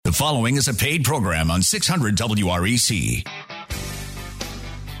following is a paid program on 600 WREC.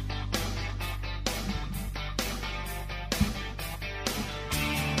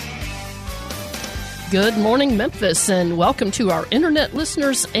 Good morning, Memphis, and welcome to our internet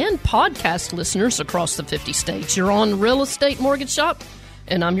listeners and podcast listeners across the 50 states. You're on Real Estate Mortgage Shop,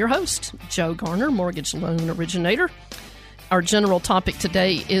 and I'm your host, Joe Garner, mortgage loan originator. Our general topic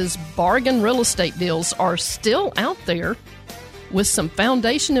today is bargain real estate deals are still out there with some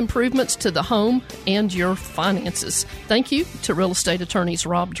foundation improvements to the home and your finances. Thank you to real estate attorneys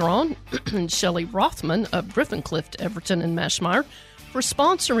Rob Drawn and Shelley Rothman of Griffincliff, Everton, and Mashmeyer for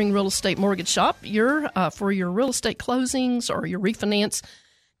sponsoring Real Estate Mortgage Shop. For your real estate closings or your refinance,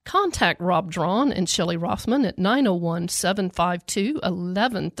 contact Rob Drawn and Shelley Rothman at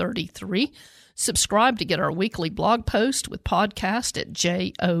 901-752-1133. Subscribe to get our weekly blog post with podcast at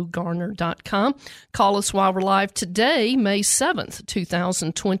jogarner.com. Call us while we're live today, May 7th,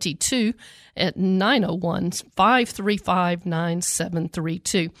 2022 at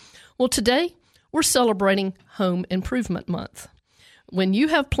 901-535-9732. Well, today we're celebrating Home Improvement Month. When you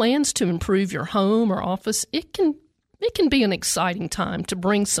have plans to improve your home or office, it can be an exciting time to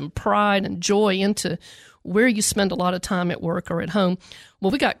bring some pride and joy into where you spend a lot of time at work or at home. Well,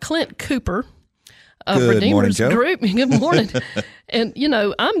 we got Clint Cooper of Redeemers Group. Good morning. And,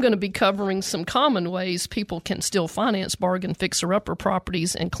 I'm going to be covering some common ways people can still finance bargain fixer-upper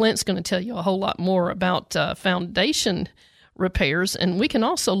properties, and Clint's going to tell you a whole lot more about foundation repairs, and we can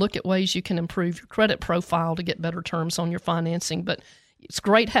also look at ways you can improve your credit profile to get better terms on your financing. But it's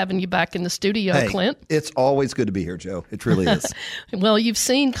great having you back in the studio, Clint. It's always good to be here, Joe. It really is. Well, you've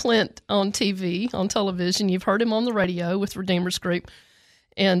seen Clint on TV, on television. You've heard him on the radio with Redeemers Group.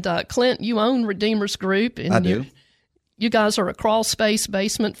 And Clint, you own Redeemers Group. And I do. You guys are a crawl space,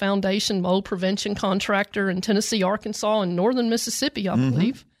 basement, foundation, mold prevention contractor in Tennessee, Arkansas, and northern Mississippi, I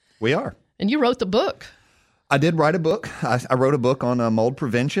believe. We are. And you wrote the book. I did write a book. I wrote a book on mold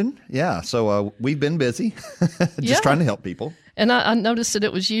prevention. Yeah, so we've been busy just trying to help people. And I noticed that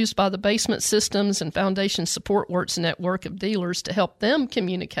it was used by the Basement Systems and Foundation Support Works network of dealers to help them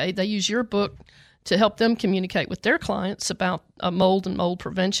communicate. They use your book to help them communicate with their clients about mold and mold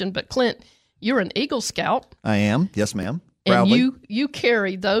prevention. But Clint, you're an Eagle Scout. I am. Yes, ma'am. Proudly. And you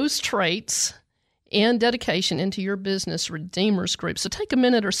carry those traits and dedication into your business, Redeemers Group. So take a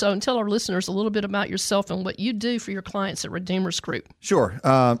minute or so and tell our listeners a little bit about yourself and what you do for your clients at Redeemers Group. Sure.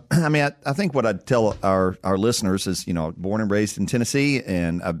 I think what I'd tell our listeners is, born and raised in Tennessee,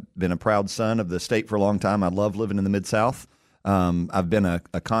 and I've been a proud son of the state for a long time. I love living in the Mid-South. I've been a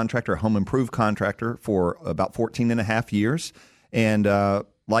contractor, a home improved contractor for about 14 and a half years. And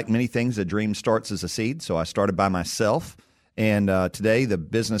like many things, a dream starts as a seed. So I started by myself. And today the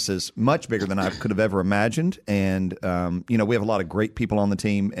business is much bigger than I could have ever imagined. And, we have a lot of great people on the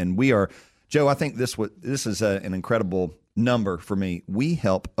team. And we are, Joe, I think this is an incredible number for me. We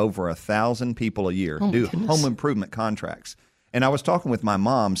help over 1,000 people a year do home improvement contracts. And I was talking with my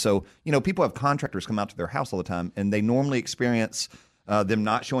mom. So, people have contractors come out to their house all the time, and they normally experience them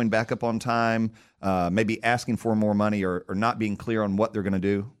not showing back up on time, maybe asking for more money or not being clear on what they're going to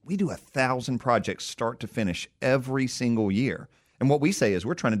do. We do 1,000 projects start to finish every single year. And what we say is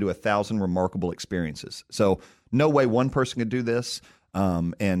we're trying to do 1,000 remarkable experiences. So no way one person could do this.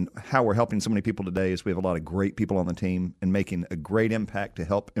 And how we're helping so many people today is we have a lot of great people on the team and making a great impact to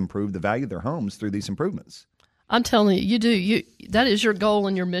help improve the value of their homes through these improvements. I'm telling you, you do. That is your goal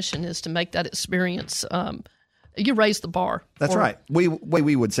and your mission is to make that experience. You raise the bar. That's right. We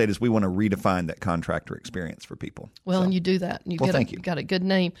would say it is we want to redefine that contractor experience for people. Well, and you do that. And thank you got a good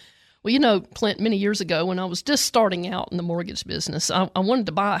name. Well, Clint, many years ago when I was just starting out in the mortgage business, I wanted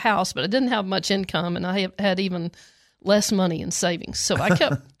to buy a house, but I didn't have much income, and I had even less money in savings. So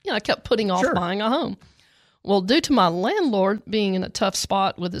I kept putting off buying a home. Well, due to my landlord being in a tough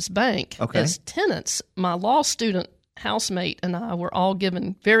spot with his bank, as tenants, my law student housemate and I were all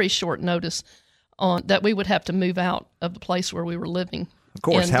given very short notice on that we would have to move out of the place where we were living. Of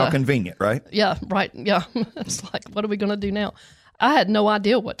course, how convenient, right? Yeah, right. Yeah, it's like, what are we going to do now? I had no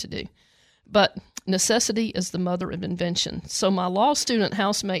idea what to do, but necessity is the mother of invention. So my law student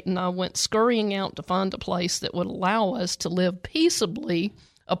housemate and I went scurrying out to find a place that would allow us to live peaceably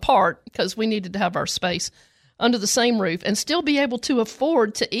apart because we needed to have our space under the same roof and still be able to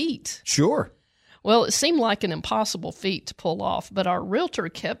afford to eat. Sure. Well, it seemed like an impossible feat to pull off, but our realtor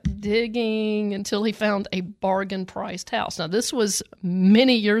kept digging until he found a bargain-priced house. Now, this was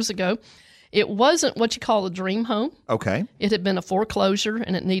many years ago. It wasn't what you call a dream home. Okay. It had been a foreclosure,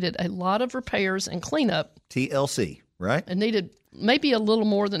 and it needed a lot of repairs and cleanup. TLC, right? It needed maybe a little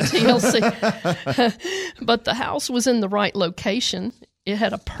more than TLC. But the house was in the right location. It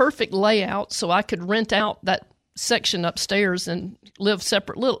had a perfect layout, so I could rent out that section upstairs and live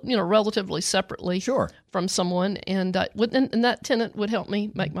relatively separately from someone. And and that tenant would help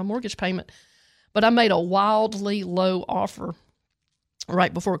me make my mortgage payment. But I made a wildly low offer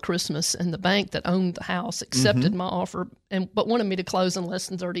right before Christmas, and the bank that owned the house accepted my offer but wanted me to close in less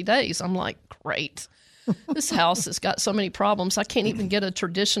than 30 days. I'm like, great. This house has got so many problems. I can't even get a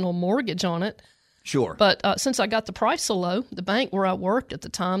traditional mortgage on it. Sure. But since I got the price so low, the bank where I worked at the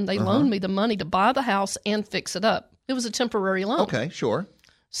time, they loaned me the money to buy the house and fix it up. It was a temporary loan. Okay, sure.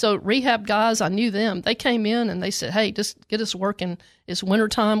 So rehab guys, I knew them. They came in and they said, hey, just get us working. It's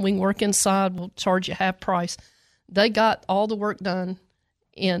wintertime. We can work inside. We'll charge you half price. They got all the work done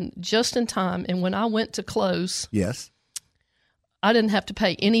just in time. And when I went to close, yes, I didn't have to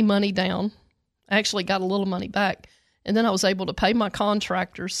pay any money down. I actually got a little money back. And then I was able to pay my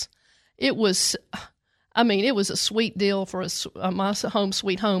contractors. It was a sweet deal for my home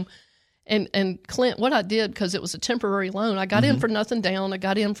sweet home. And Clint, what I did, because it was a temporary loan, I got in for nothing down. I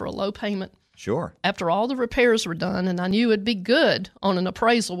got in for a low payment. Sure. After all the repairs were done, and I knew it'd be good on an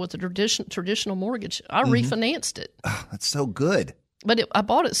appraisal with a traditional mortgage, I refinanced it. Oh, that's so good. But I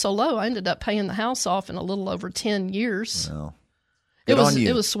bought it so low, I ended up paying the house off in a little over 10 years. Well, It was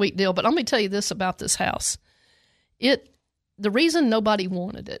a sweet deal. But let me tell you this about this house. The reason nobody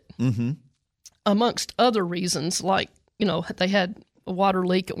wanted it, amongst other reasons, like, they had a water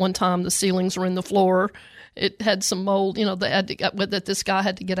leak at one time, the ceilings were in the floor, it had some mold, that this guy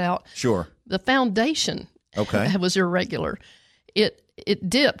had to get out. Sure. The foundation was irregular. It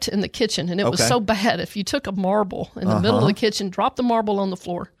dipped in the kitchen, and it was so bad. If you took a marble in the middle of the kitchen, dropped the marble on the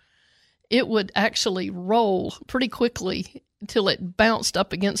floor, it would actually roll pretty quickly until it bounced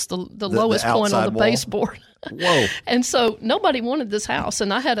up against the lowest point on the baseboard. Whoa. And so nobody wanted this house.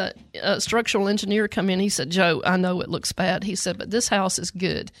 And I had a structural engineer come in. He said, Joe, I know it looks bad. He said, but this house is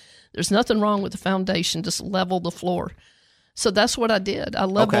good. There's nothing wrong with the foundation. Just level the floor. So that's what I did. I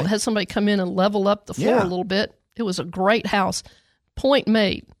had somebody come in and level up the floor a little bit. It was a great house. Point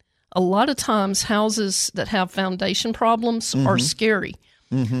made. A lot of times houses that have foundation problems are scary.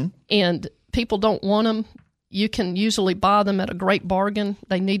 And people don't want them. You can usually buy them at a great bargain.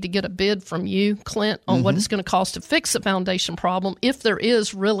 They need to get a bid from you, Clint, on what it's going to cost to fix a foundation problem, if there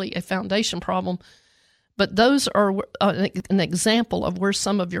is really a foundation problem. But those are an example of where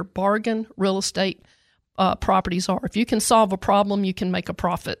some of your bargain real estate properties are. If you can solve a problem, you can make a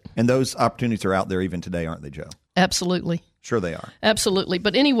profit. And those opportunities are out there even today, aren't they, Joe? Absolutely. Sure they are. Absolutely.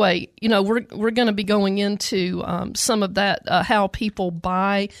 But anyway, we're going to be going into some of that, how people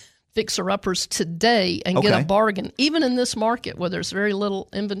buy fixer-uppers today and get a bargain, even in this market where there's very little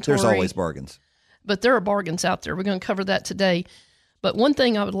inventory. There's always bargains. But there are bargains out there. We're going to cover that today. But one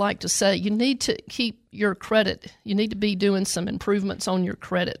thing I would like to say, you need to keep your credit. You need to be doing some improvements on your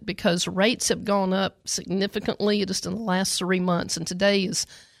credit because rates have gone up significantly just in the last 3 months. And today is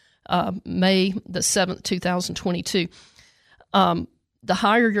May the 7th, 2022. The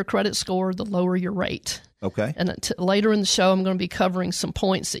higher your credit score, the lower your rate. Okay. And later in the show, I'm going to be covering some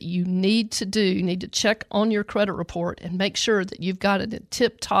points that you need to do. You need to check on your credit report and make sure that you've got it at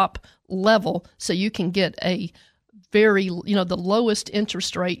tip-top level so you can get a very, the lowest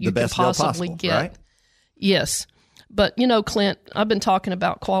interest rate you can possibly get. Right? Yes. But, Clint, I've been talking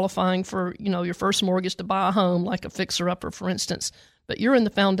about qualifying for, your first mortgage to buy a home, like a fixer-upper, for instance. But you're in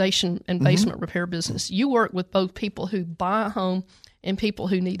the foundation and basement repair business. You work with both people who buy a home and people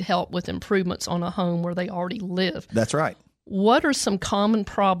who need help with improvements on a home where they already live. That's right. What are some common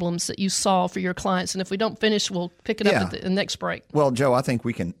problems that you solve for your clients? And if we don't finish, we'll pick it up at the next break. Well, Joe, I think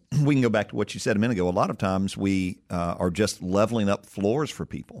we can go back to what you said a minute ago. A lot of times we are just leveling up floors for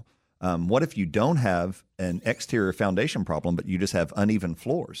people. What if you don't have an exterior foundation problem, but you just have uneven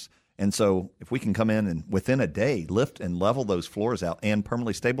floors? And so if we can come in and within a day lift and level those floors out and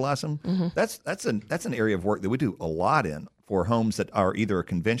permanently stabilize them, that's an area of work that we do a lot in for homes that are either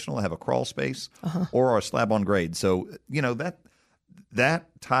conventional, have a crawl space, or are slab on grade. So,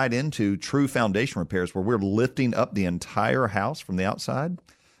 that tied into true foundation repairs where we're lifting up the entire house from the outside,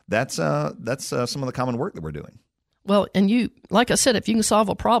 that's some of the common work that we're doing. Well, and you, like I said, if you can solve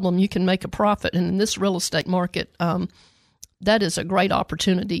a problem, you can make a profit. And in this real estate market, that is a great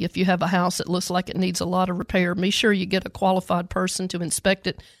opportunity. If you have a house that looks like it needs a lot of repair, be sure you get a qualified person to inspect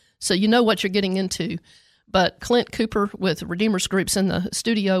it so you know what you're getting into. But Clint Cooper with Redeemers Group's in the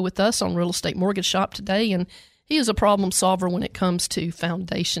studio with us on Real Estate Mortgage Shop today, and he is a problem solver when it comes to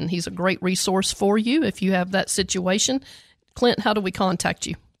foundation. He's a great resource for you if you have that situation. Clint, how do we contact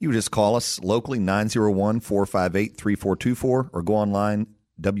you? You just call us locally, 901-458-3424, or go online,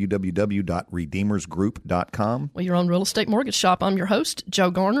 www.redeemersgroup.com. Well, you're on Real Estate Mortgage Shop. I'm your host,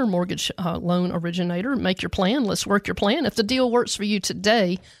 Joe Garner, mortgage loan originator. Make your plan. Let's work your plan. If the deal works for you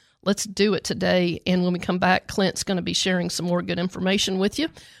today, let's do it today. And when we come back, Clint's going to be sharing some more good information with you.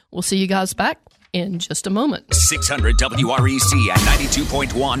 We'll see you guys back in just a moment. 600 WREC at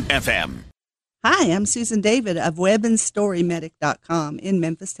 92.1 FM. Hi, I'm Susan David of WebandStoryMedic.com in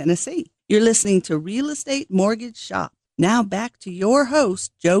Memphis, Tennessee. You're listening to Real Estate Mortgage Shop. Now back to your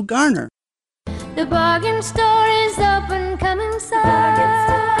host, Joe Garner. The bargain store is open, come inside.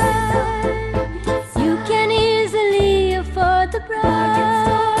 You can easily afford the price.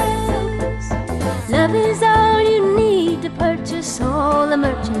 Love is all you need to purchase all the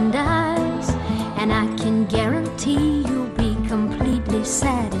merchandise, and I can guarantee you'll be completely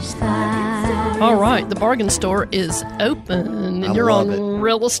satisfied. All right, the bargain store is open, and you're on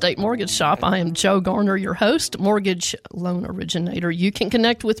Real Estate Mortgage Shop. I am Joe Garner, your host, mortgage loan originator. You can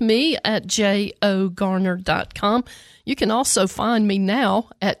connect with me at jogarner.com. You can also find me now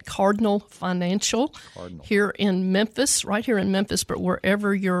at Cardinal Financial here in Memphis, right here in Memphis, but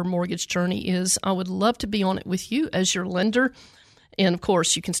wherever your mortgage journey is. I would love to be on it with you as your lender. And, of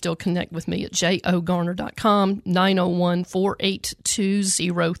course, you can still connect with me at jogarner.com,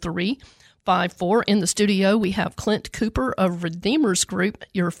 901-482-0354. In the studio, we have Clint Cooper of Redeemers Group,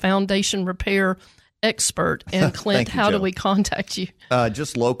 your foundation repair expert. And, Clint, Thank you, how Joe. do we contact you?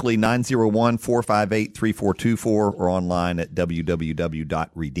 Just locally, 901-458-3424 or online at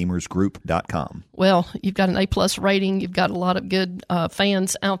www.redeemersgroup.com. Well, you've got an A-plus rating. You've got a lot of good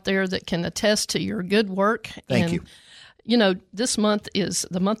fans out there that can attest to your good work. Thank you. You know, this month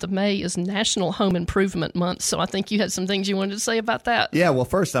the month of May is National Home Improvement Month, so I think you had some things you wanted to say about that. Yeah, well,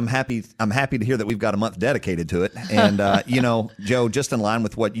 first, I'm happy to hear that we've got a month dedicated to it. And, Joe, just in line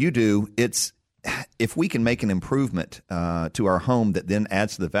with what you do, it's if we can make an improvement to our home that then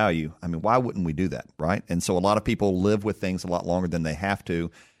adds to the value, I mean, why wouldn't we do that, right? And so a lot of people live with things a lot longer than they have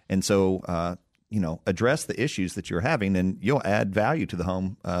to. And so, address the issues that you're having, and you'll add value to the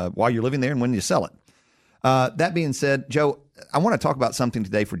home while you're living there and when you sell it. That being said, Joe, I want to talk about something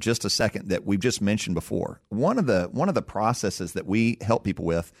today for just a second that we've just mentioned before. One of the processes that we help people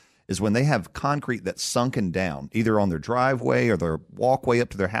with is when they have concrete that's sunken down, either on their driveway or their walkway up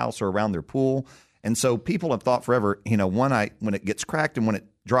to their house or around their pool. And so people have thought forever, when it gets cracked and when it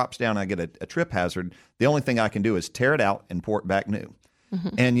drops down, I get a trip hazard. The only thing I can do is tear it out and pour it back new. Mm-hmm.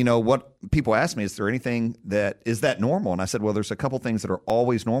 And what people ask me, is there anything is that normal? And I said, well, there's a couple things that are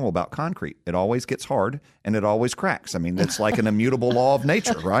always normal about concrete. It always gets hard and it always cracks. I mean, it's like an immutable law of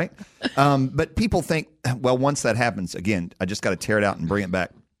nature, right? But people think, well, once that happens, again, I just got to tear it out and bring it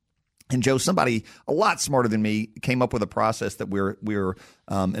back. And Joe, somebody a lot smarter than me came up with a process that we're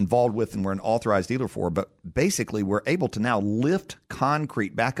involved with and we're an authorized dealer for. But basically, we're able to now lift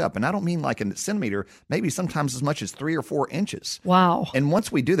concrete back up. And I don't mean like a centimeter, maybe sometimes as much as 3 or 4 inches. Wow. And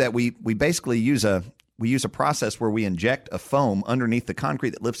once we do that, we basically use a process where we inject a foam underneath the concrete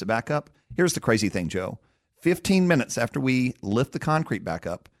that lifts it back up. Here's the crazy thing, Joe. 15 minutes after we lift the concrete back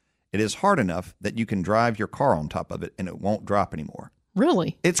up, it is hard enough that you can drive your car on top of it and it won't drop anymore.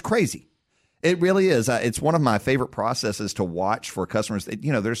 Really? It's crazy. It really is. It's one of my favorite processes to watch for customers.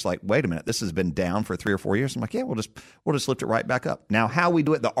 They're just like, wait a minute, this has been down for 3 or 4 years. I'm like, yeah, we'll just lift it right back up. Now, how we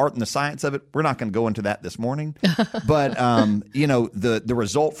do it, the art and the science of it, we're not going to go into that this morning. But the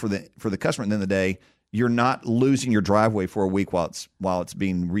result for the customer at the end of the day, you're not losing your driveway for a week while it's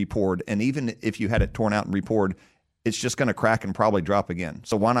being repoured. And even if you had it torn out and repoured, it's just going to crack and probably drop again.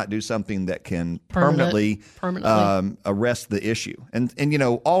 So why not do something that can permanently arrest the issue? And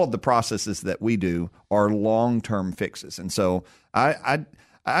all of the processes that we do are long-term fixes. And so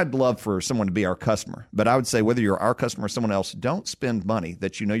I'd love for someone to be our customer. But I would say whether you're our customer or someone else, don't spend money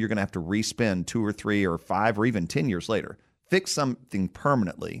that you're going to have to re-spend 2 or 3 or 5 or even 10 years later. Fix something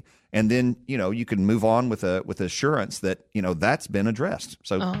permanently. And then, you can move on with assurance that, that's been addressed.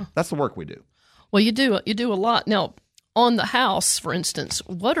 So that's the work we do. Well, you do a lot. Now, on the house, for instance,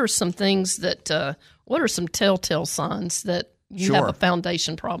 what are some things what are some telltale signs that you have a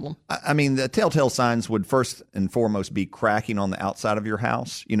foundation problem? I mean, the telltale signs would first and foremost be cracking on the outside of your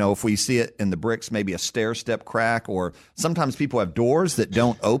house. If we see it in the bricks, maybe a stair step crack, or sometimes people have doors that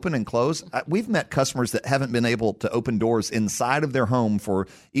don't open and close. We've met customers that haven't been able to open doors inside of their home for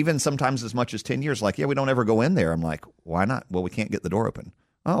even sometimes as much as 10 years. Like, yeah, we don't ever go in there. I'm like, why not? Well, we can't get the door open.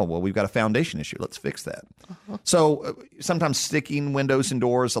 Oh, well, we've got a foundation issue. Let's fix that. Uh-huh. So sometimes sticking windows and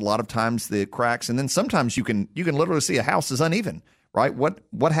doors, a lot of times the cracks, and then sometimes you can literally see a house is uneven, right?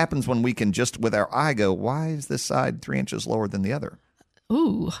 What happens when we can just with our eye go, why is this side 3 inches lower than the other?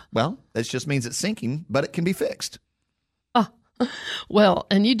 Ooh. Well, that just means it's sinking, but it can be fixed. Well,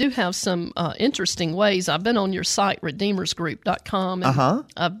 and you do have some interesting ways. I've been on your site, redeemersgroup.com, and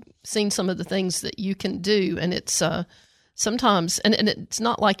I've seen some of the things that you can do, and it's sometimes, and it's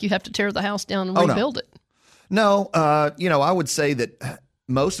not like you have to tear the house down and rebuild it. No, I would say that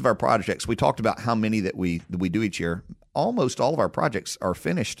most of our projects, we talked about how many that we do each year. Almost all of our projects are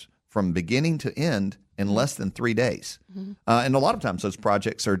finished from beginning to end in less than 3 days. Mm-hmm. And a lot of times those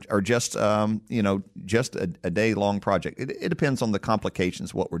projects are just, just a day-long project. It depends on the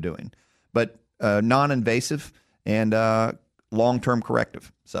complications of what we're doing. But non-invasive and long-term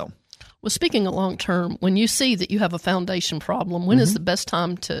corrective. So, well, speaking of long-term, when you see that you have a foundation problem, when is the best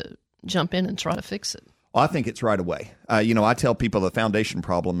time to jump in and try to fix it? Well, I think it's right away. I tell people the foundation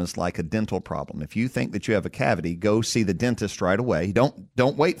problem is like a dental problem. If you think that you have a cavity, go see the dentist right away.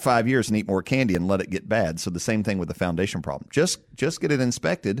 Don't wait 5 years and eat more candy and let it get bad. So the same thing with the foundation problem. Just get it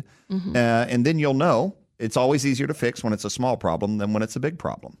inspected, and then you'll know. It's always easier to fix when it's a small problem than when it's a big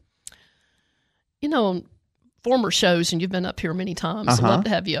problem. On former shows, and you've been up here many times. I'd love to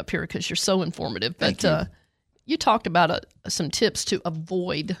have you up here because you're so informative. Thank you. You talked about some tips to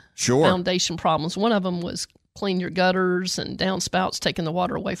avoid foundation problems. One of them was clean your gutters and downspouts, taking the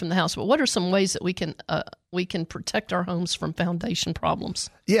water away from the house. But what are some ways that we can protect our homes from foundation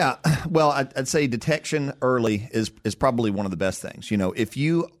problems? Yeah, well, I'd say detection early is probably one of the best things. If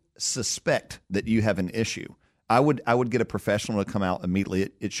you suspect that you have an issue, I would get a professional to come out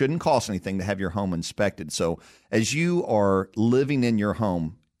immediately. It shouldn't cost anything to have your home inspected. So as you are living in your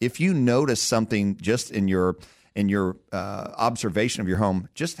home, if you notice something just in your observation of your home,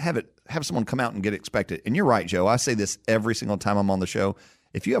 just have someone come out and get it inspected. And you're right, Joe. I say this every single time I'm on the show.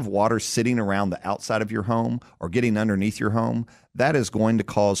 If you have water sitting around the outside of your home or getting underneath your home, that is going to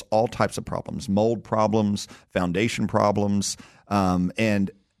cause all types of problems, mold problems, foundation problems. And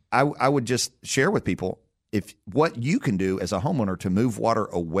I would just share with people what you can do as a homeowner to move water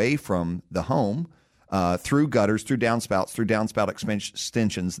away from the home. Through gutters, through downspout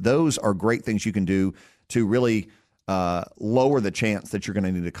extensions. Those are great things you can do to really lower the chance that you're going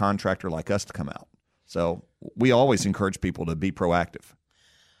to need a contractor like us to come out. So we always encourage people to be proactive.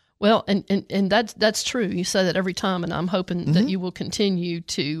 Well, and that's true. You say that every time, and I'm hoping that you will continue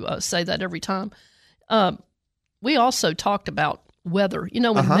to say that every time. We also talked about weather. In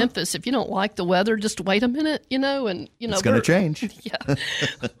Memphis, if you don't like the weather, just wait a minute, it's going to change. Yeah.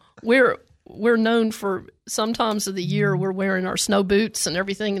 We're known for sometimes of the year we're wearing our snow boots and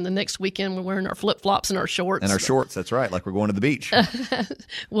everything, and the next weekend we're wearing our flip-flops and our shorts. And our shorts, that's right, like we're going to the beach.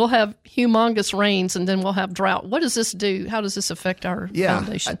 We'll have humongous rains, and then we'll have drought. What does this do? How does this affect our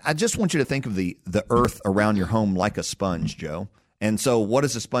foundation? I just want you to think of the earth around your home like a sponge, Joe. And so what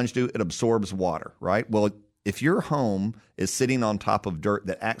does a sponge do? It absorbs water, right? Well, if your home is sitting on top of dirt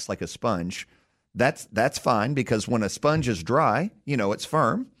that acts like a sponge, that's fine, because when a sponge is dry, it's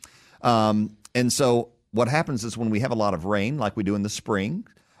firm. And so what happens is when we have a lot of rain, like we do in the spring,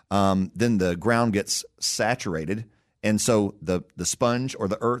 then the ground gets saturated. And so the sponge or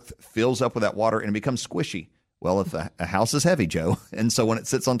the earth fills up with that water and it becomes squishy. Well, if a house is heavy, Joe, and so when it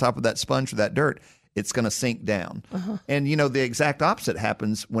sits on top of that sponge or that dirt, it's going to sink down. And, the exact opposite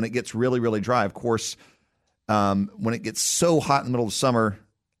happens when it gets really, really dry. Of course, when it gets so hot in the middle of summer,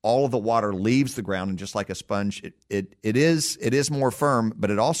 all of the water leaves the ground, and just like a sponge, it is more firm,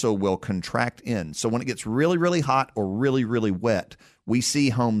 but it also will contract in. So when it gets really, really hot or really, really wet, we see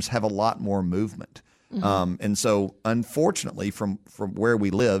homes have a lot more movement. And so unfortunately, from where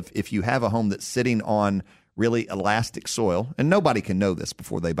we live, if you have a home that's sitting on really elastic soil, and nobody can know this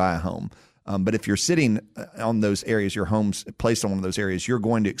before they buy a home, but if you're sitting on those areas, your home's placed on one of those areas, you're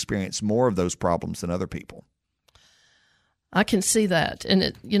going to experience more of those problems than other people. I can see that.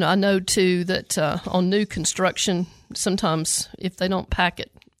 And, I know, too, that on new construction, sometimes if they don't pack it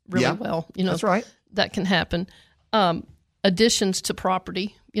really well, that's right. That can happen. Additions to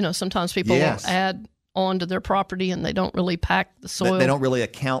property, sometimes people will add on to their property and they don't really pack the soil. They don't really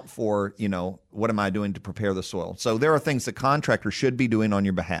account for, what am I doing to prepare the soil? So there are things that contractors should be doing on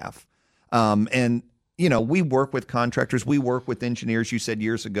your behalf. And we work with contractors. We work with engineers. You said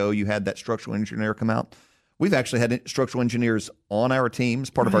years ago you had that structural engineer come out. We've actually had structural engineers on our teams,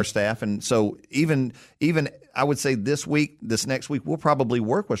 part of our staff. And so even I would say this next week, we'll probably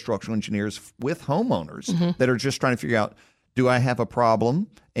work with structural engineers with homeowners that are just trying to figure out, do I have a problem?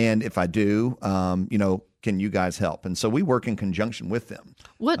 And if I do, can you guys help? And so we work in conjunction with them.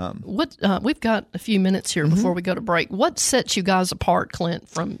 We've got a few minutes here before we go to break. What sets you guys apart, Clint,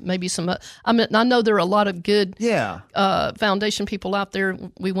 from maybe some? I know there are a lot of good foundation people out there.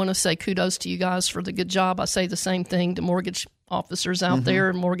 We want to say kudos to you guys for the good job. I say the same thing to mortgage officers out there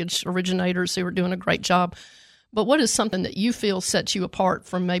and mortgage originators who are doing a great job. but what is something that you feel sets you apart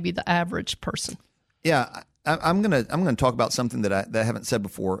from maybe the average person? Yeah, I'm gonna talk about something that I haven't said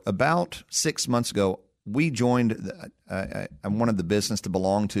before. About 6 months ago, we joined. I wanted the business to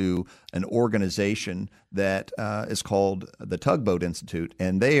belong to an organization that is called the Tugboat Institute,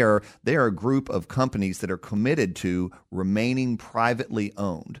 and they are a group of companies that are committed to remaining privately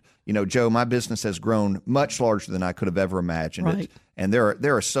owned. You know, Joe, my business has grown much larger than I could have ever imagined Right. it, and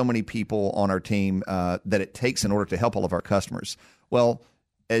there are so many people on our team that it takes in order to help all of our customers. Well,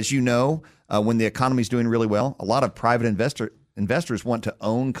 as you know, when the economy is doing really well, a lot of private investors want to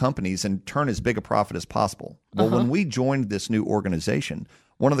own companies and turn as big a profit as possible. Well, when we joined this new organization,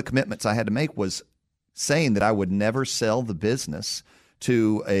 one of the commitments I had to make was saying that I would never sell the business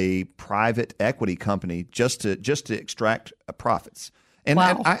to a private equity company just to extract profits. And,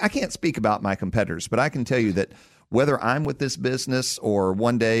 Wow. and I can't speak about my competitors, but I can tell you that whether I'm with this business or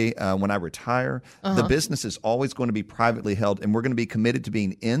one day when I retire, the business is always going to be privately held, and we're going to be committed to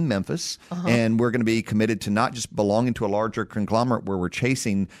being in Memphis, and we're going to be committed to not just belonging to a larger conglomerate where we're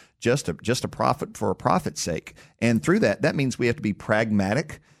chasing just a profit for a profit's sake. And through that means we have to be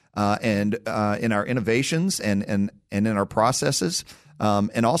pragmatic and in our innovations and in our processes.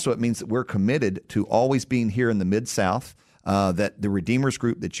 And also it means that we're committed to always being here in the Mid-South. That the Redeemers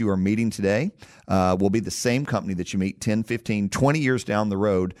Group that you are meeting today will be the same company that you meet 10, 15, 20 years down the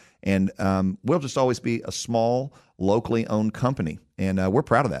road. And we'll just always be a small, locally owned company. And we're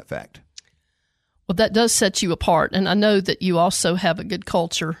proud of that fact. Well, that does set you apart. And I know that you also have a good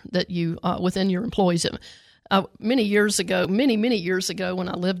culture that you within your employees. Many years ago, when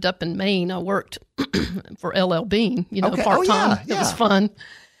I lived up in Maine, I worked for LL Bean, Okay. part-time. Oh, yeah. It was fun.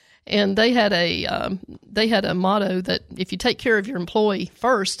 And they had a motto that if you take care of your employee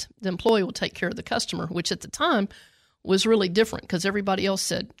first, the employee will take care of the customer, which at the time was really different because everybody else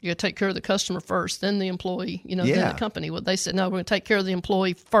said you got to take care of the customer first, then the employee, then the company. Well, they said no, we're going to take care of the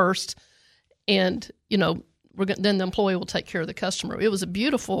employee first, and then the employee will take care of the customer. It was a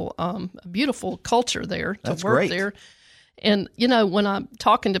beautiful culture there to That's work great. there. And, when I'm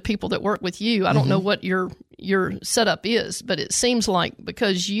talking to people that work with you, I don't know what your setup is, but it seems like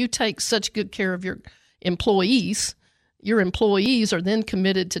because you take such good care of your employees are then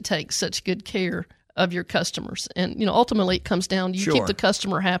committed to take such good care of your customers. And, ultimately it comes down to you keep the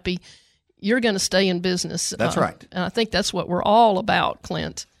customer happy, you're going to stay in business. That's right. And I think that's what we're all about,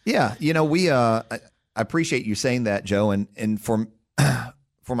 Clint. Yeah. I appreciate you saying that, Joe. And for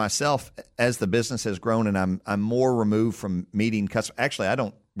myself, as the business has grown and I'm more removed from meeting customers. Actually, I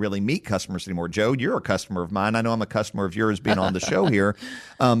don't really meet customers anymore. Joe, you're a customer of mine. I know I'm a customer of yours being on the show here.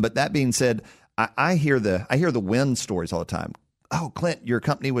 But that being said, I hear the win stories all the time. Oh, Clint, your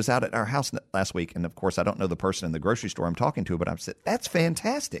company was out at our house last week. And of course, I don't know the person in the grocery store I'm talking to, but I've said, that's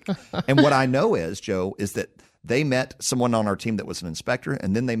fantastic. And what I know is, Joe, is that they met someone on our team that was an inspector,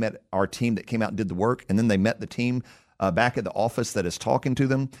 and then they met our team that came out and did the work, and then they met the team back at the office that is talking to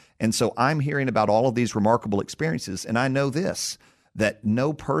them. And so I'm hearing about all of these remarkable experiences, and I know this, that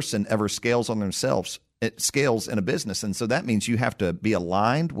no person ever scales on themselves. It scales in a business. And so that means you have to be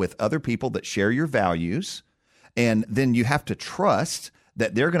aligned with other people that share your values, and then you have to trust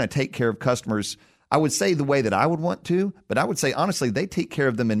that they're going to take care of customers, I would say the way that I would want to, but I would say, honestly, they take care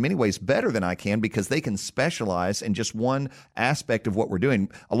of them in many ways better than I can because they can specialize in just one aspect of what we're doing.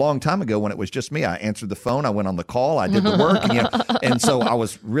 A long time ago when it was just me, I answered the phone, I went on the call, I did the work, and so I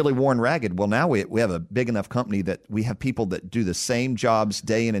was really worn ragged. Well, now we have a big enough company that we have people that do the same jobs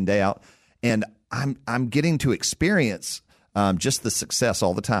day in and day out, and I'm getting to experience just the success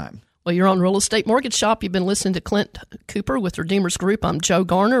all the time. Well, you're on Real Estate Mortgage Shop. You've been listening to Clint Cooper with Redeemers Group. I'm Joe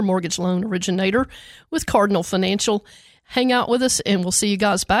Garner, mortgage loan originator with Cardinal Financial. Hang out with us, and we'll see you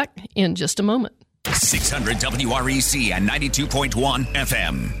guys back in just a moment. 600 WREC and 92.1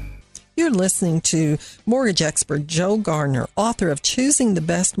 FM. You're listening to mortgage expert Joe Garner, author of Choosing the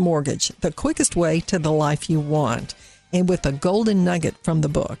Best Mortgage, the quickest way to the life you want, and with a golden nugget from the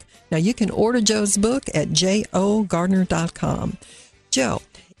book. Now, you can order Joe's book at jogarner.com. Joe,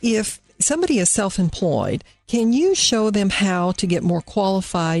 if somebody is self-employed, can you show them how to get more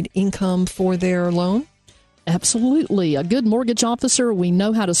qualified income for their loan? Absolutely. A good mortgage officer, we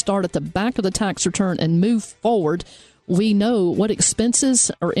know how to start at the back of the tax return and move forward. We know what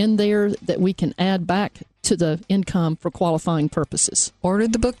expenses are in there that we can add back to the income for qualifying purposes. Order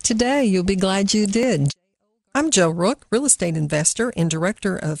the book today. You'll be glad you did. I'm Joe Rook, real estate investor and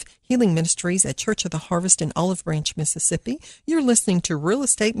director of Healing Ministries at Church of the Harvest in Olive Branch, Mississippi. You're listening to Real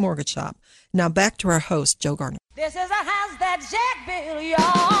Estate Mortgage Shop. Now back to our host, Joe Garner. This is a house that Jack built,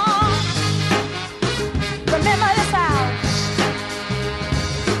 y'all. Remember this house?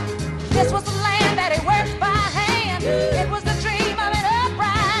 This was the land that he worked by hand.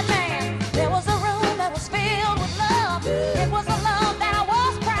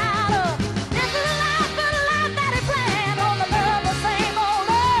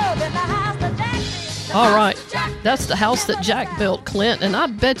 All right. That's the house that Jack built, Clint. And I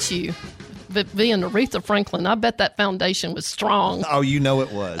bet you, being Aretha Franklin, I bet that foundation was strong. Oh, you know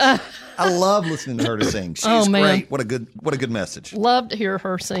it was. I love listening to her to sing. She's great. What a good message. Love to hear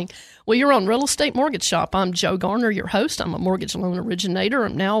her sing. Well, you're on Real Estate Mortgage Shop. I'm Joe Garner, your host. I'm a mortgage loan originator.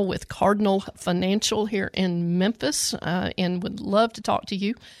 I'm now with Cardinal Financial here in Memphis, and would love to talk to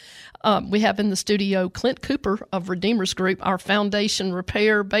you. We have in the studio Clint Cooper of Redeemers Group, our foundation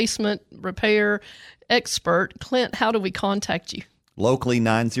repair, basement repair expert. Clint, how do we contact you? Locally,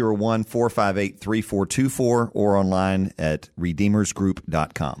 901-458-3424 or online at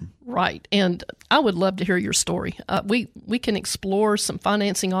redeemersgroup.com. Right. And I would love to hear your story. We can explore some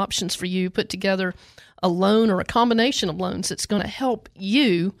financing options for you, put together a loan or a combination of loans that's going to help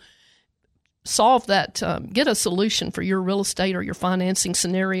you solve that, get a solution for your real estate or your financing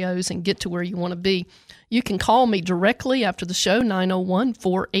scenarios and get to where you want to be. You can call me directly after the show,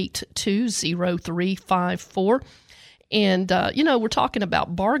 901-482-0354. And, we're talking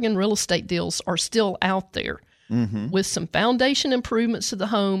about bargain real estate deals are still out there with some foundation improvements to the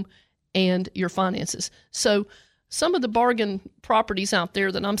home and your finances. So some of the bargain properties out there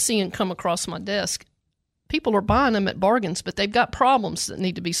that I'm seeing come across my desk, people are buying them at bargains, but they've got problems that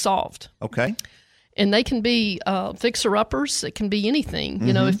need to be solved. Okay. And they can be fixer-uppers. It can be anything.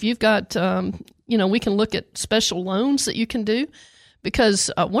 You know, if you've got, we can look at special loans that you can do. Because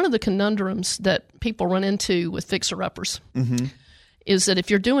one of the conundrums that people run into with fixer-uppers is that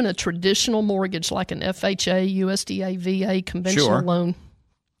if you're doing a traditional mortgage like an FHA, USDA, VA conventional loan,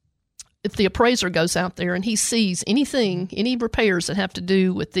 if the appraiser goes out there and he sees any repairs that have to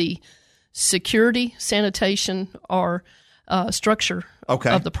do with the security, sanitation, or structure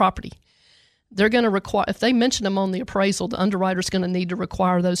of the property, they're going to require, if they mention them on the appraisal, the underwriter's going to need to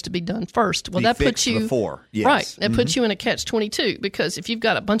require those to be done first. Well, that puts you before. Yes. Right. That puts you in a catch-22 because if you've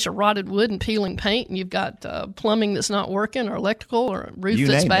got a bunch of rotted wood and peeling paint and you've got plumbing that's not working or electrical or a roof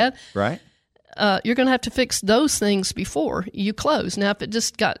that's bad, right? You're going to have to fix those things before you close. Now,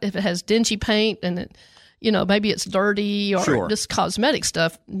 if it has dingy paint and it, maybe it's dirty or just cosmetic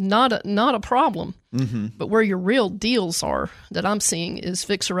stuff, not a problem. But where your real deals are that I'm seeing is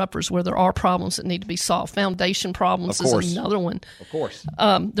fixer-uppers where there are problems that need to be solved. Foundation problems is another one. Of course.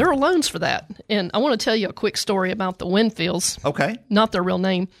 There are loans for that. And I want to tell you a quick story about the Winfields. Okay. Not their real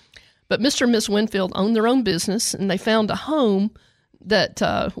name. But Mr. and Miss Winfield owned their own business, and they found a home that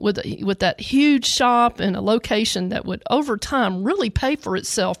with that huge shop and a location that would, over time, really pay for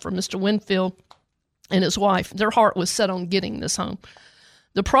itself for Mr. Winfield and his wife. Their heart was set on getting this home.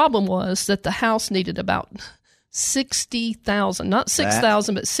 The problem was that the house needed about $60,000, not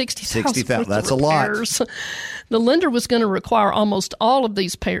 $6,000, but $60,000. That's a lot. The lender was going to require almost all of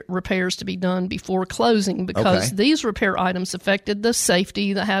these repairs to be done before closing because these repair items affected the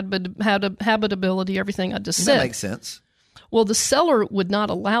safety, the habitability, everything I just said. That makes sense. Well, the seller would not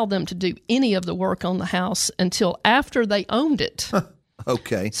allow them to do any of the work on the house until after they owned it.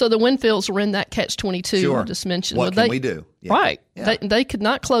 Okay. So the Winfields were in that catch-22 I just mentioned. What can we do? Yeah. Right. Yeah. They could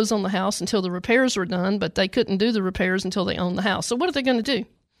not close on the house until the repairs were done, but they couldn't do the repairs until they owned the house. So what are they going to do?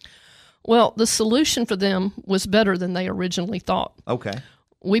 Well, the solution for them was better than they originally thought. Okay.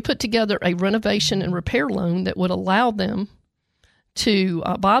 We put together a renovation and repair loan that would allow them to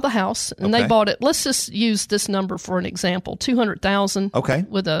buy the house, and they bought it. Let's just use this number for an example: $200,000. Okay.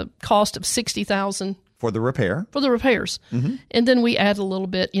 With a cost of $60,000. For the repair? For the repairs. And then we add a little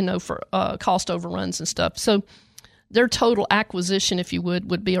bit, for cost overruns and stuff. So their total acquisition, if you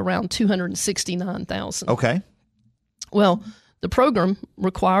would be around $269,000. Okay. Well, the program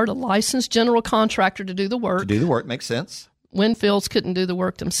required a licensed general contractor to do the work. Makes sense. Winfields couldn't do the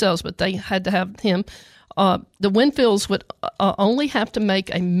work themselves, but they had to have him. The Winfields would only have to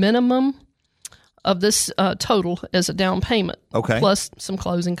make a minimum of this total as a down payment, plus some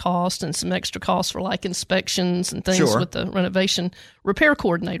closing costs and some extra costs for like inspections and things with the renovation repair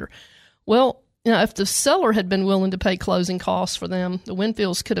coordinator. Well, if the seller had been willing to pay closing costs for them, the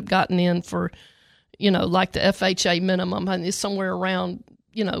Winfields could have gotten in for, like the FHA minimum, and it's somewhere around,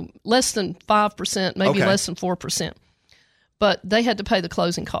 less than 5%, maybe less than 4%. But they had to pay the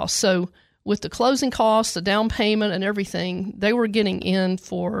closing costs. So with the closing costs, the down payment, and everything, they were getting in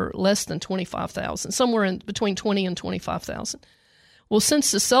for less than $25,000, somewhere in between $20,000 and $25,000. Well, since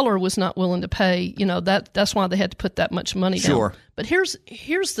the seller was not willing to pay, that's why they had to put that much money down. But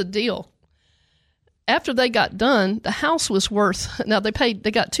here's the deal: after they got done, the house was worth. Now they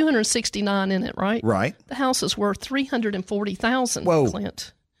got $269,000 in it, right? Right. The house is worth $340,000.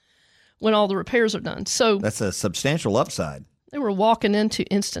 Clint, when all the repairs are done. So that's a substantial upside. They were walking into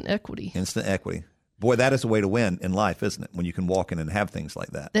instant equity. Instant equity. Boy, that is a way to win in life, isn't it? When you can walk in and have things like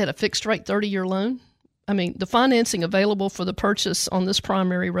that. They had a fixed rate 30-year loan the financing available for the purchase on this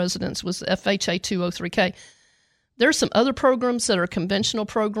primary residence was FHA 203K. There's some other programs that are conventional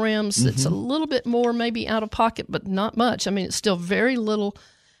programs. It's a little bit more maybe out of pocket, but not much. It's still very little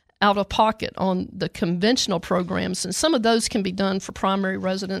out of pocket on the conventional programs. And some of those can be done for primary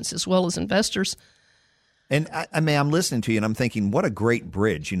residents as well as investors. And I'm listening to you and I'm thinking, what a great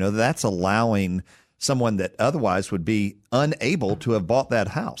bridge. That's allowing someone that otherwise would be unable to have bought that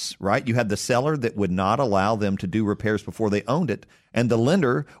house, right? You had the seller that would not allow them to do repairs before they owned it, and the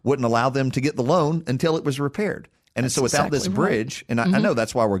lender wouldn't allow them to get the loan until it was repaired. And so without this bridge, and I know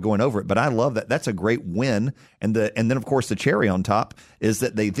that's why we're going over it, but I love that. That's a great win. And then, of course, the cherry on top is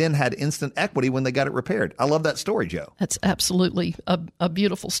that they then had instant equity when they got it repaired. I love that story, Joe. That's absolutely a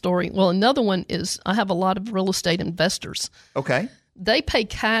beautiful story. Well, another one is I have a lot of real estate investors. Okay. They pay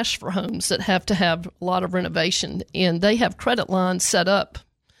cash for homes that have to have a lot of renovation, and they have credit lines set up,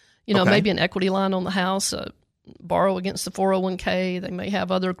 maybe an equity line on the house, borrow against the 401k. They may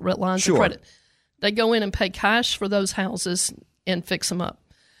have other lines of credit. They go in and pay cash for those houses and fix them up.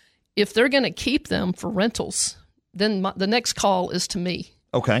 If they're going to keep them for rentals, then the next call is to me.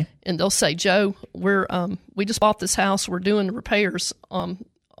 Okay. And they'll say, Joe, we just bought this house. We're doing the repairs on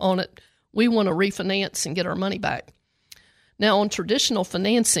it. We want to refinance and get our money back. Now, on traditional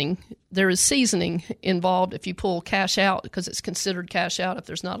financing, there is seasoning involved if you pull cash out, because it's considered cash out if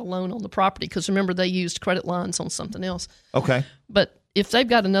there's not a loan on the property. Because remember, they used credit lines on something else. Okay. But if they've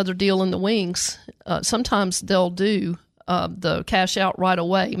got another deal in the wings, sometimes they'll do the cash out right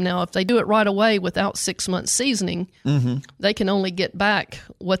away. Now, if they do it right away without 6 months seasoning, they can only get back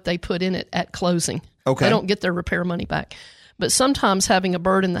what they put in it at closing. Okay. They don't get their repair money back. But sometimes having a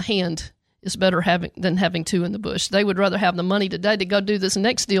bird in the hand is better than having two in the bush. They would rather have the money today to go do this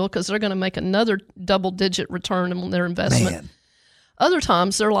next deal because they're going to make another double-digit return on their investment. Man. Other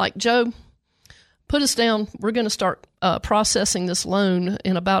times, they're like, Joe, put us down. We're going to start processing this loan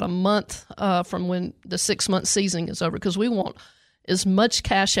in about a month from when the 6 month seasoning is over, because we want as much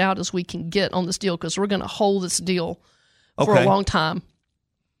cash out as we can get on this deal, because we're going to hold this deal for a long time.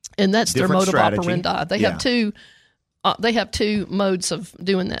 And that's their mode of operandi. They have two. They have two modes of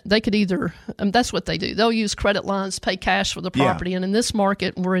doing that. They could either, that's what they do. They'll use credit lines, pay cash for the property. And in this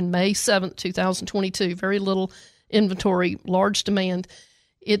market, we're in May 7th, 2022, very little inventory, large demand.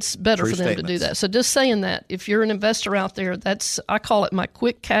 It's better for them to do that. So just saying that, if you're an investor out there, I call it my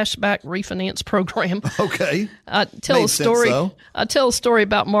quick cashback refinance program. Okay. I tell a story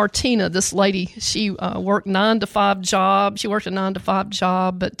about Martina, this lady. She worked a 9-to-5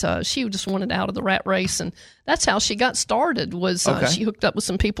 job, but she just wanted out of the rat race. And that's how she got started, was she hooked up with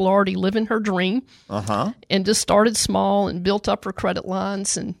some people already living her dream and just started small and built up her credit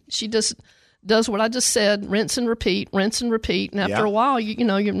lines. And she just does what I just said, rinse and repeat. And after a while,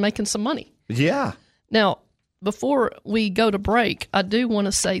 you're making some money. Yeah. Now, before we go to break, I do want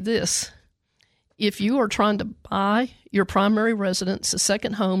to say this. If you are trying to buy your primary residence, a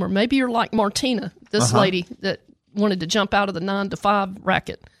second home, or maybe you're like Martina, this lady that wanted to jump out of the 9-to-5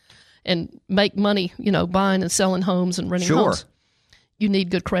 racket and make money, buying and selling homes and renting homes, you need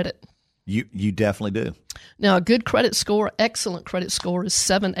good credit. You definitely do. Now, a good credit score, excellent credit score, is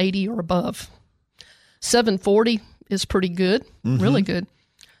 780 or above. 740 is pretty good, really good.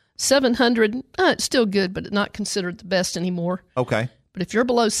 700, it's still good, but not considered the best anymore. Okay. But if you're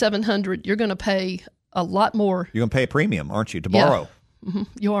below 700, you're going to pay a lot more. You're going to pay a premium, aren't you, to borrow?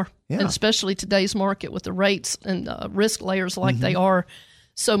 You are. Yeah. And especially today's market with the rates and risk layers like they are.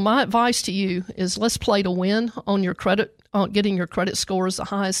 So my advice to you is, let's play to win on your credit, on getting your credit scores the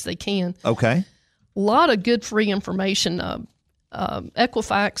highest they can. Okay. A lot of good free information.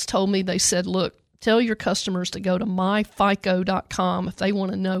 Equifax told me, they said, look, tell your customers to go to myfico.com if they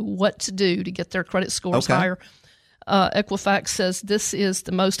want to know what to do to get their credit scores higher. Equifax says this is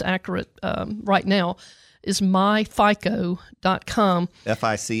the most accurate right now, is myfico.com.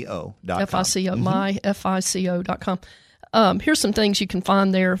 FICO.com. myfico.com. Here's some things you can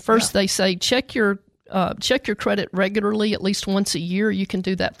find there. First, they say check your credit regularly, at least once a year. You can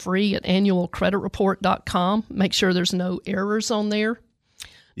do that free at annualcreditreport.com. Make sure there's no errors on there.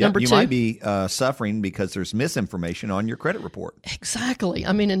 Yeah, Number 2, you might be suffering because there's misinformation on your credit report. Exactly.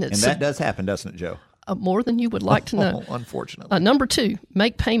 And that does happen, doesn't it, Joe? More than you would like to know. Unfortunately. Number 2,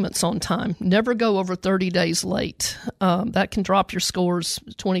 make payments on time. Never go over 30 days late. That can drop your scores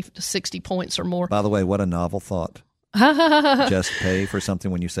 20 to 60 points or more. By the way, what a novel thought. Just pay for something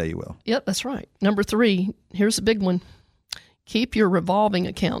when you say you will. Yep, that's right. Number 3, here's a big one. Keep your revolving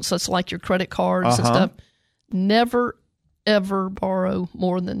accounts. That's like your credit cards and stuff. Never, ever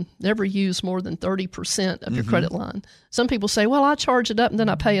use more than 30% of your credit line. Some people say, well, I charge it up and then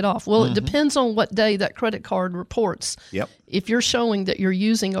I pay it off. Well, it depends on what day that credit card reports. Yep. If you're showing that you're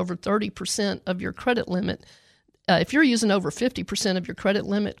using over 30% of your credit limit, if you're using over 50% of your credit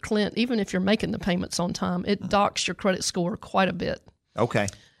limit, Clint, even if you're making the payments on time, it docks your credit score quite a bit. Okay.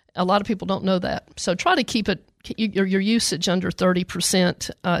 A lot of people don't know that. So try to keep your usage under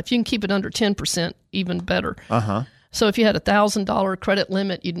 30%. If you can keep it under 10%, even better. Uh-huh. So if you had a $1,000 credit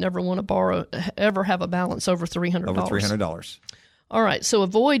limit, you'd never want to ever have a balance over $300. Over $300. All right. So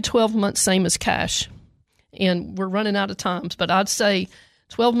avoid 12 months same as cash. And we're running out of times, but I'd say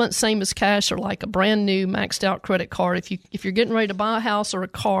 12 months same as cash or like a brand new maxed out credit card. If you're getting ready to buy a house or a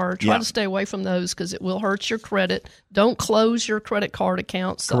car, try to stay away from those because it will hurt your credit. Don't close your credit card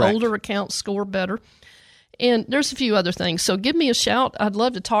accounts. Correct. The older accounts score better. And there's a few other things. So give me a shout. I'd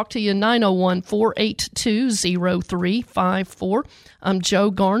love to talk to you. 901-482-0354. I'm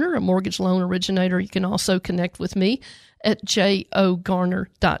Joe Garner, a mortgage loan originator. You can also connect with me at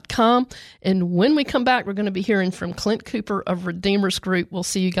jogarner.com. And when we come back, we're going to be hearing from Clint Cooper of Redeemers Group. We'll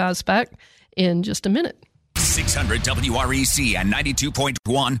see you guys back in just a minute. 600 WREC and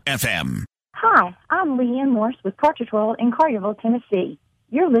 92.1 FM. Hi, I'm Leanne Morse with Partridge World in Collierville, Tennessee.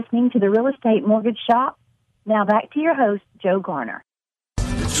 You're listening to the Real Estate Mortgage Shop. Now back to your host, Joe Garner.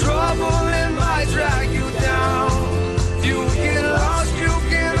 The trouble in might drag you down. You get lost, you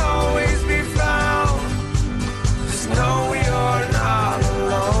can always be found. Just know we are not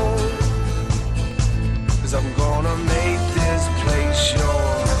alone. 'Cause I'm gonna make this place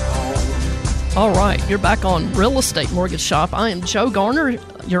your home. All right, you're back on Real Estate Mortgage Shop. I am Joe Garner,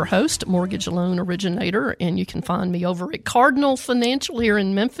 your host, mortgage loan originator, and you can find me over at Cardinal Financial here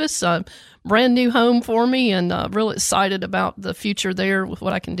in Memphis. Brand new home for me, and real excited about the future there with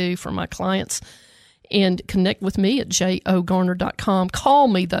what I can do for my clients. And connect with me at jogarner.com. Call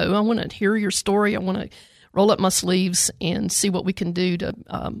me, though. I want to hear your story. I want to roll up my sleeves and see what we can do to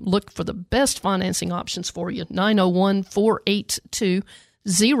look for the best financing options for you.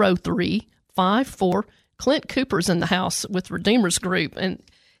 901-482-0354. Clint Cooper's in the house with Redeemers Group, and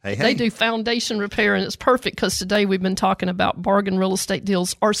they do foundation repair, and it's perfect because today we've been talking about bargain real estate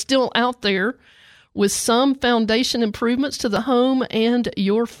deals are still out there with some foundation improvements to the home and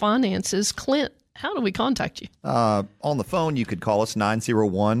your finances. Clint, how do we contact you? On the phone, you could call us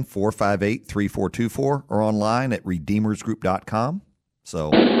 901-458-3424 or online at redeemersgroup.com. So...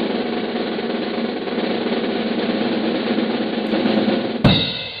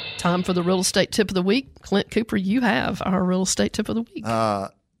 Time for the real estate tip of the week. Clint Cooper, you have our real estate tip of the week.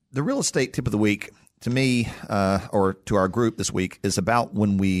 The real estate tip of the week, to me, or to our group this week, is about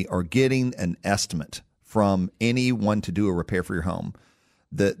when we are getting an estimate from anyone to do a repair for your home.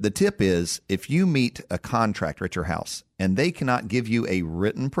 The tip is if you meet a contractor at your house and they cannot give you a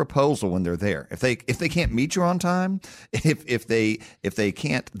written proposal when they're there, if they can't meet you on time, if they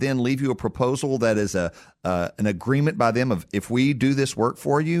can't then leave you a proposal that is an agreement by them of if we do this work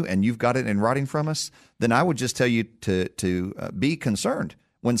for you and you've got it in writing from us, then I would just tell you to be concerned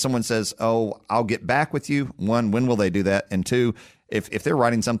when someone says, "Oh, I'll get back with you." One, when will they do that? And two, if they're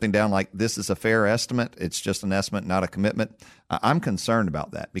writing something down like this is a fair estimate, it's just an estimate, not a commitment, I'm concerned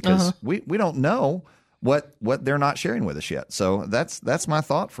about that because we don't know what they're not sharing with us yet. So that's my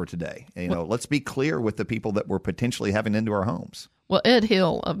thought for today. Let's be clear with the people that we're potentially having into our homes. Well, Ed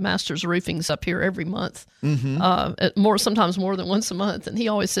Hill of Masters Roofing's up here every month, sometimes more than once a month, and he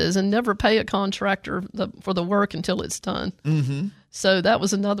always says, "And never pay a contractor for the work until it's done." Mm-hmm. So that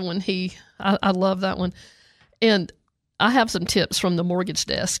was another one. I love that one, and I have some tips from the mortgage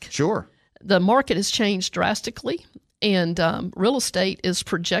desk. Sure. The market has changed drastically, and real estate is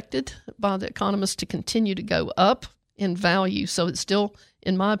projected by the economists to continue to go up in value. So it's still,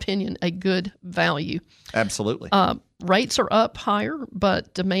 in my opinion, a good value. Absolutely. Rates are up higher,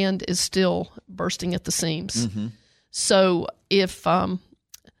 but demand is still bursting at the seams. Mm-hmm. So if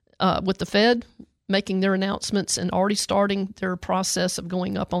with the Fed making their announcements and already starting their process of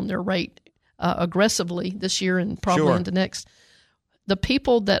going up on their rate aggressively this year and probably into next, the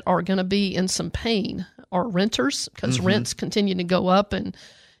people that are going to be in some pain are renters because rents continue to go up and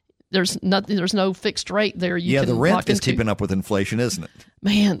there's no fixed rate there. The rent is keeping up with inflation, isn't it?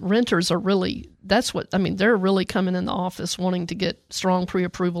 Man, renters are really, they're really coming in the office wanting to get strong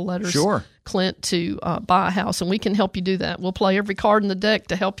pre-approval letters, sure, Clint, to buy a house, and we can help you do that. We'll play every card in the deck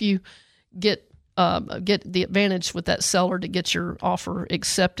to help you get the advantage with that seller to get your offer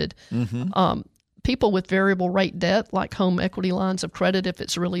accepted. Mm-hmm. People with variable rate debt, like home equity lines of credit, if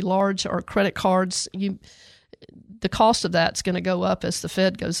it's really large, or credit cards, the cost of that's going to go up as the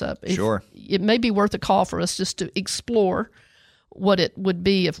Fed goes up. Sure. It may be worth a call for us just to explore what it would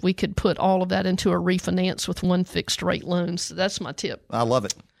be if we could put all of that into a refinance with one fixed rate loan. So that's my tip. I love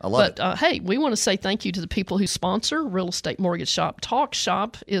it. I love it. But hey, we want to say thank you to the people who sponsor Real Estate Mortgage Shop. Talk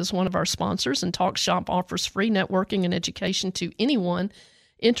Shop is one of our sponsors, and Talk Shop offers free networking and education to anyone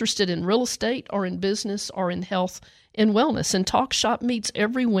interested in real estate or in business or in health and wellness. And Talk Shop meets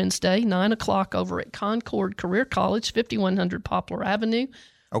every Wednesday, 9 o'clock over at Concord Career College, 5100 Poplar Avenue.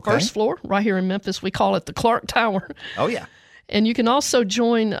 Okay. First floor, right here in Memphis. We call it the Clark Tower. Oh, yeah. And you can also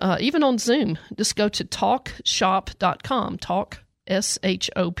join even on Zoom. Just go to talkshop.com,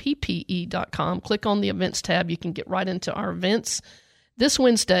 SHOPPE.com. Click on the events tab. You can get right into our events. This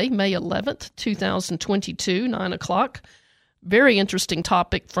Wednesday, May 11th, 2022, 9 o'clock. Very interesting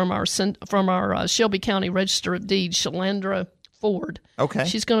topic from our Shelby County Register of Deeds, Shalandra Ford. Okay.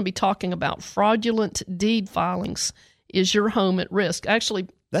 She's going to be talking about fraudulent deed filings. Is your home at risk? Actually,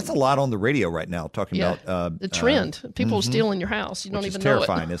 that's a lot on the radio right now, talking about the trend. People are stealing your house. You don't even know it. Which is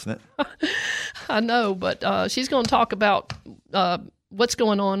terrifying, isn't it? I know, but she's going to talk about what's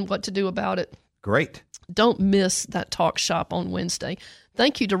going on, what to do about it. Great. Don't miss that Talk Shop on Wednesday.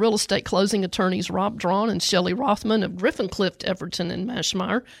 Thank you to real estate closing attorneys Rob Drawn and Shelley Rothman of Griffin Clift, Everton, and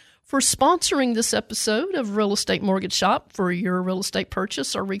Mashmeyer for sponsoring this episode of Real Estate Mortgage Shop for your real estate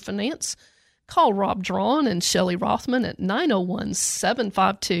purchase or refinance. Call Rob Drawn and Shelley Rothman at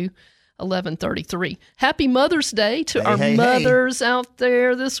 901-752-1133. Happy Mother's Day to our mothers out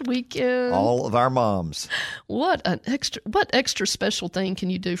there this weekend. All of our moms. What extra special thing can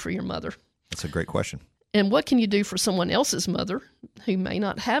you do for your mother? That's a great question. And what can you do for someone else's mother who may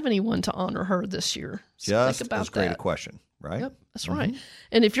not have anyone to honor her this year? So Just think about as great that. a question, right? Yep, that's right.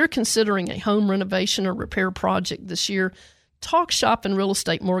 And if you're considering a home renovation or repair project this year, Talk Shop and Real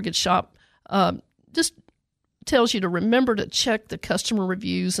Estate Mortgage Shop just tells you to remember to check the customer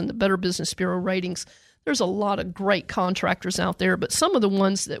reviews and the Better Business Bureau ratings. There's a lot of great contractors out there, but some of the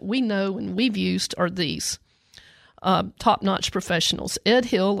ones that we know and we've used are these. Top-notch professionals. Ed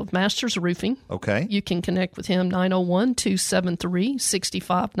Hill of Masters Roofing. Okay. You can connect with him,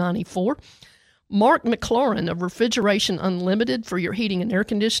 901-273-6594. Mark McLaurin of Refrigeration Unlimited for your heating and air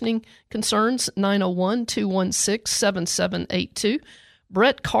conditioning concerns, 901-216-7782.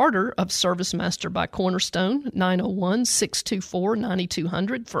 Brett Carter of Service Master by Cornerstone,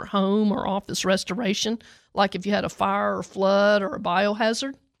 901-624-9200 for home or office restoration, like if you had a fire or flood or a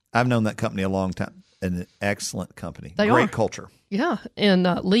biohazard. I've known that company a long time. An excellent company. They Great are. culture. Yeah. And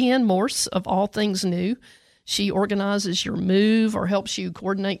Leanne Morse of All Things New. She organizes your move or helps you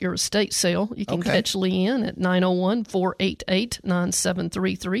coordinate your estate sale. You can catch Leanne at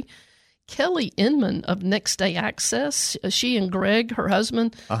 901-488-9733. Kelly Inman of Next Day Access. She and Greg, her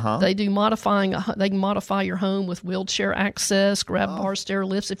husband, they do modifying. They can modify your home with wheelchair access, grab bar stair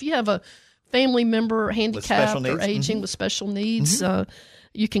lifts. If you have a family member handicapped or aging with special needs,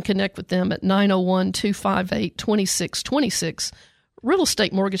 you can connect with them at 901-258-2626. Real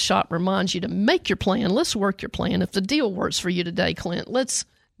Estate Mortgage Shop reminds you to make your plan. Let's work your plan. If the deal works for you today, Clint, let's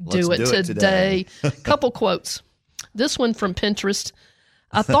do it today. Couple quotes. This one from Pinterest.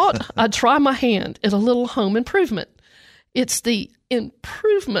 I thought I'd try my hand at a little home improvement. It's the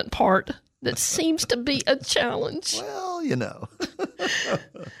improvement part that seems to be a challenge. Well, you know.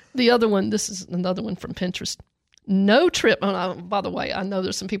 The other one, this is another one from Pinterest. No trip, by the way, I know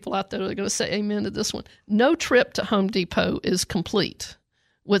there's some people out there that are going to say amen to this one. No trip to Home Depot is complete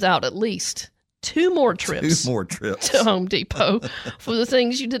without at least two more trips to Home Depot for the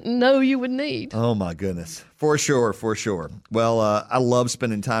things you didn't know you would need. Oh, my goodness. For sure. Well, I love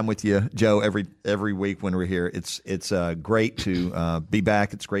spending time with you, Joe, every week when we're here. It's great to be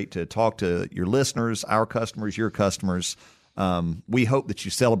back. It's great to talk to your listeners, our customers, your customers. We hope that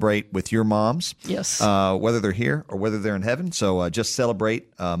you celebrate with your moms, yes, whether they're here or whether they're in heaven. So just celebrate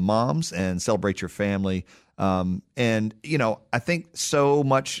moms and celebrate your family. And, you know, I think so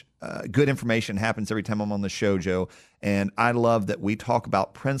much good information happens every time I'm on the show, Joe. And I love that we talk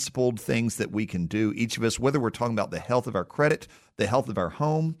about principled things that we can do, each of us, whether we're talking about the health of our credit, the health of our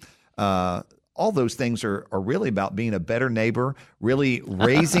home. All those things are really about being a better neighbor, really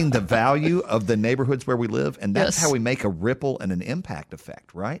raising the value of the neighborhoods where we live. And that's how we make a ripple and an impact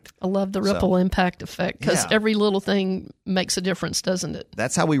effect, right? I love the ripple impact effect because every little thing makes a difference, doesn't it?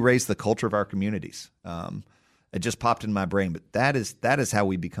 That's how we raise the culture of our communities. It just popped in my brain, but that is how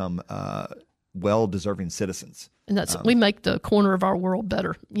we become well-deserving citizens. And that's we make the corner of our world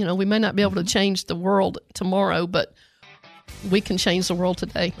better. You know, we may not be able to change the world tomorrow, but we can change the world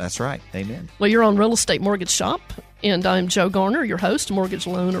today. That's right. Amen. Well, you're on Real Estate Mortgage Shop, and I'm Joe Garner, your host, mortgage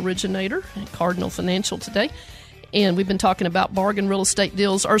loan originator at Cardinal Financial today. And we've been talking about bargain real estate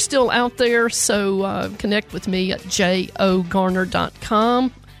deals are still out there, so connect with me at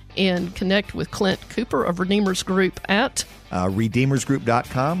jogarner.com and connect with Clint Cooper of Redeemers Group at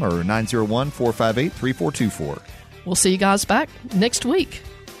redeemersgroup.com or 901-458-3424. We'll see you guys back next week.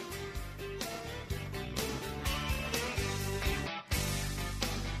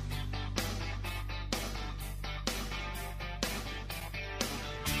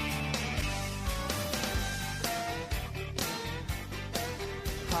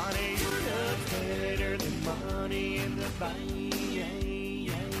 Honey, your love's better than money in the bank.